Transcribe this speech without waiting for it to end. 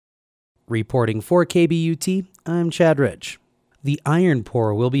Reporting for KBUT, I'm Chad Rich. The Iron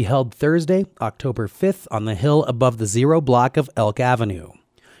Pour will be held Thursday, October 5th on the hill above the Zero block of Elk Avenue.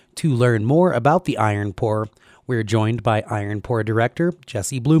 To learn more about the Iron Pour, we're joined by Iron Pour Director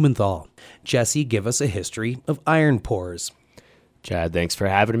Jesse Blumenthal. Jesse, give us a history of iron pours. Chad, thanks for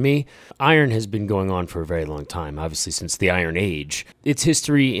having me. Iron has been going on for a very long time, obviously since the Iron Age. Its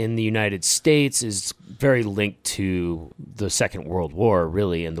history in the United States is very linked to the Second World War,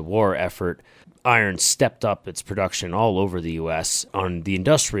 really, and the war effort. Iron stepped up its production all over the U.S. On the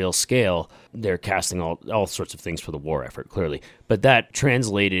industrial scale, they're casting all sorts of things for the war effort, clearly. But that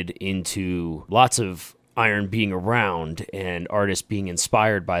translated into lots of iron being around and artists being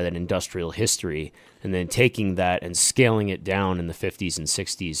inspired by that industrial history, and then taking that and scaling it down in the 50s and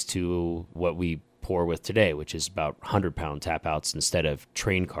 60s to what we pour with today, which is about 100-pound tap-outs instead of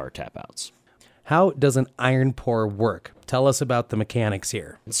train car tap-outs. How does an iron pour work? Tell us about the mechanics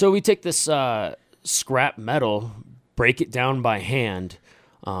here. So we take this scrap metal, break it down by hand,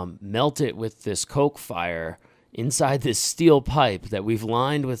 melt it with this coke fire inside this steel pipe that we've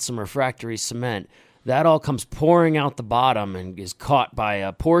lined with some refractory cement. That all comes pouring out the bottom and is caught by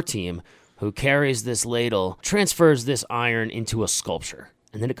a pour team who carries this ladle, transfers this iron into a sculpture,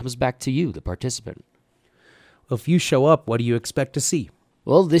 and then it comes back to you, the participant. Well, if you show up, what do you expect to see?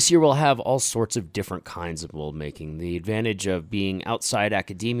 Well, this year we'll have all sorts of different kinds of mold making. The advantage of being outside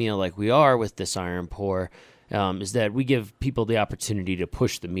academia like we are with this iron pour is that we give people the opportunity to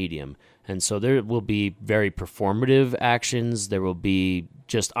push the medium. And so there will be very performative actions. There will be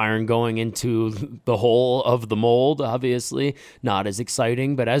just iron going into the hole of the mold, obviously. Not as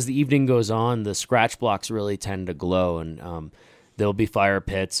exciting, but as the evening goes on, the scratch blocks really tend to glow, and there'll be fire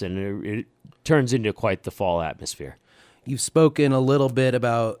pits, and it turns into quite the fall atmosphere. You've spoken a little bit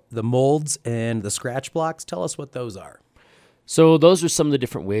about the molds and the scratch blocks. Tell us what those are. So those are some of the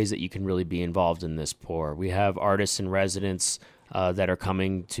different ways that you can really be involved in this pour. We have artists and residents that are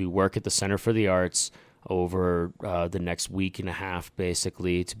coming to work at the Center for the Arts over the next week and a half,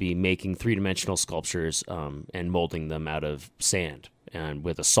 basically, to be making three-dimensional sculptures and molding them out of sand and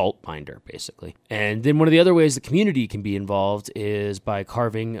with a salt binder, basically. And then one of the other ways the community can be involved is by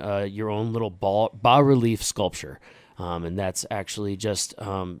carving your own little bas-relief sculpture. And that's actually just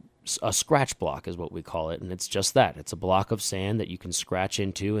a scratch block is what we call it. And it's just that. It's a block of sand that you can scratch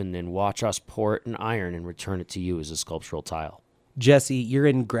into and then watch us pour it in iron and return it to you as a sculptural tile. Jesse, you're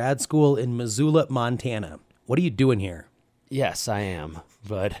in grad school in Missoula, Montana. What are you doing here? Yes, I am.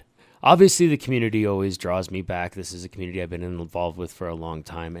 But obviously the community always draws me back. This is a community I've been involved with for a long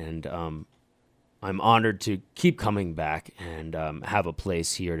time. And I'm honored to keep coming back and have a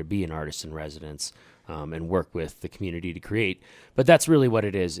place here to be an artist in residence. And work with the community to create. But that's really what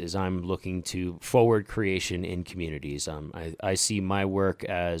it is I'm looking to forward creation in communities. I see my work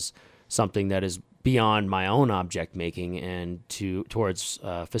as something that is beyond my own object making and towards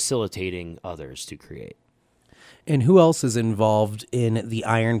facilitating others to create. And who else is involved in the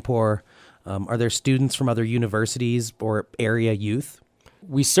Iron Pour? Are there students from other universities or area youth?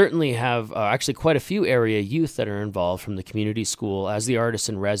 We certainly have actually quite a few area youth that are involved from the community school. As the artist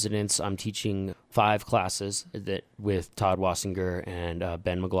in residence, I'm teaching 5 classes with Todd Wassinger and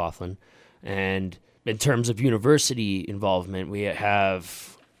Ben McLaughlin. And in terms of university involvement, we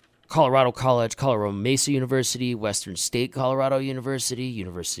have Colorado College, Colorado Mesa University, Western State Colorado University,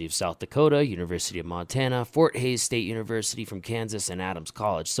 University of South Dakota, University of Montana, Fort Hays State University from Kansas, and Adams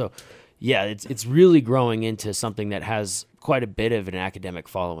College. So yeah, it's really growing into something that has quite a bit of an academic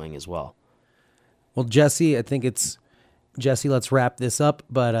following as well. Well, Jesse, let's wrap this up.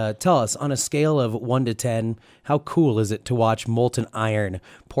 But tell us, on a scale of 1 to 10, how cool is it to watch molten iron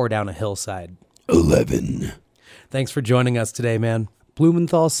pour down a hillside? 11. Thanks for joining us today, man.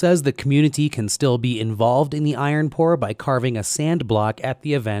 Blumenthal says the community can still be involved in the iron pour by carving a sand block at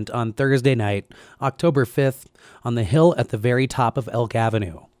the event on Thursday night, October 5th, on the hill at the very top of Elk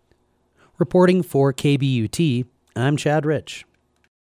Avenue. Reporting for KBUT, I'm Chad Rich.